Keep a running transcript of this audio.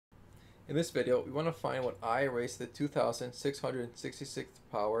In this video, we want to find what I raised to the 2666th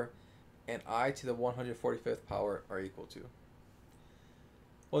power and I to the 145th power are equal to.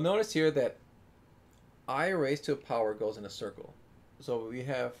 Well, notice here that I raised to a power goes in a circle. So we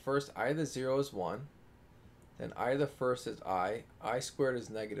have first I to the 0 is 1, then I to the first is I squared is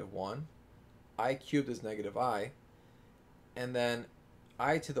 -1, I cubed is -I, and then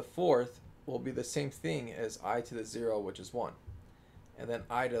I to the 4th will be the same thing as I to the 0, which is 1. And then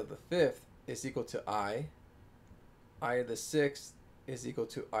I to the 5th is equal to I to the 6th is equal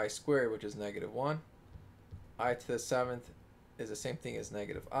to I squared, which is -1. I to the 7th is the same thing as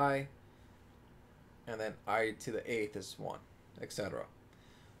 -I. And then I to the 8th is 1, etc.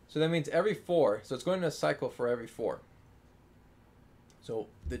 So that means every 4, so it's going in a cycle for every 4. So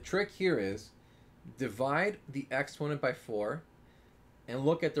the trick here is divide the exponent by 4 and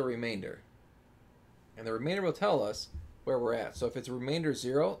look at the remainder. And the remainder will tell us where we're at. So if it's remainder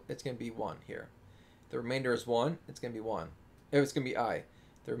 0, it's going to be 1 here. If the remainder is 1, it's going to be 1. If it's going to be I.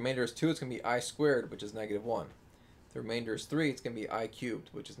 If the remainder is 2, it's going to be I squared, which is -1. If the remainder is 3, it's going to be I cubed,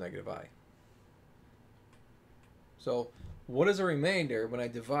 which is -I. So what is a remainder when I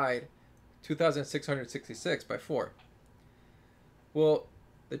divide 2666 by 4? Well,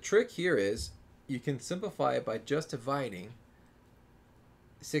 the trick here is you can simplify it by just dividing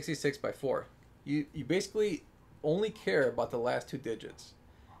 66 by 4. You basically only care about the last 2 digits.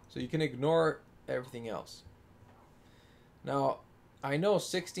 So you can ignore everything else. Now, I know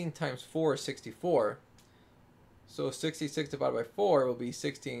 16 times 4 is 64. So 66 divided by 4 will be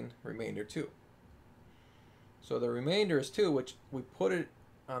 16 remainder 2. So the remainder is 2, which we put it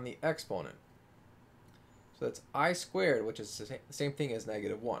on the exponent. So that's I squared, which is the same thing as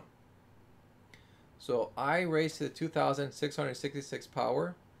 -1. So I raised to the 2666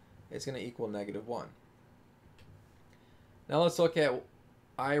 power is going to equal -1. Now let's look at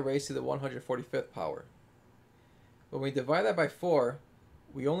I raised to the 145th power. When we divide that by 4,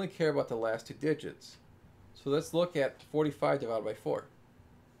 we only care about the last 2 digits. So let's look at 45 divided by 4.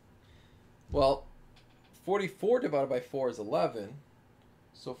 Well, 44 divided by 4 is 11.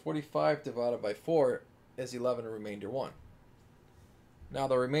 So 45 divided by 4 is 11 and remainder 1. Now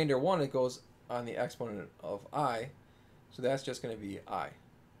the remainder 1, it goes on the exponent of I. So that's just going to be I.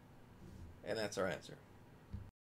 And that's our answer.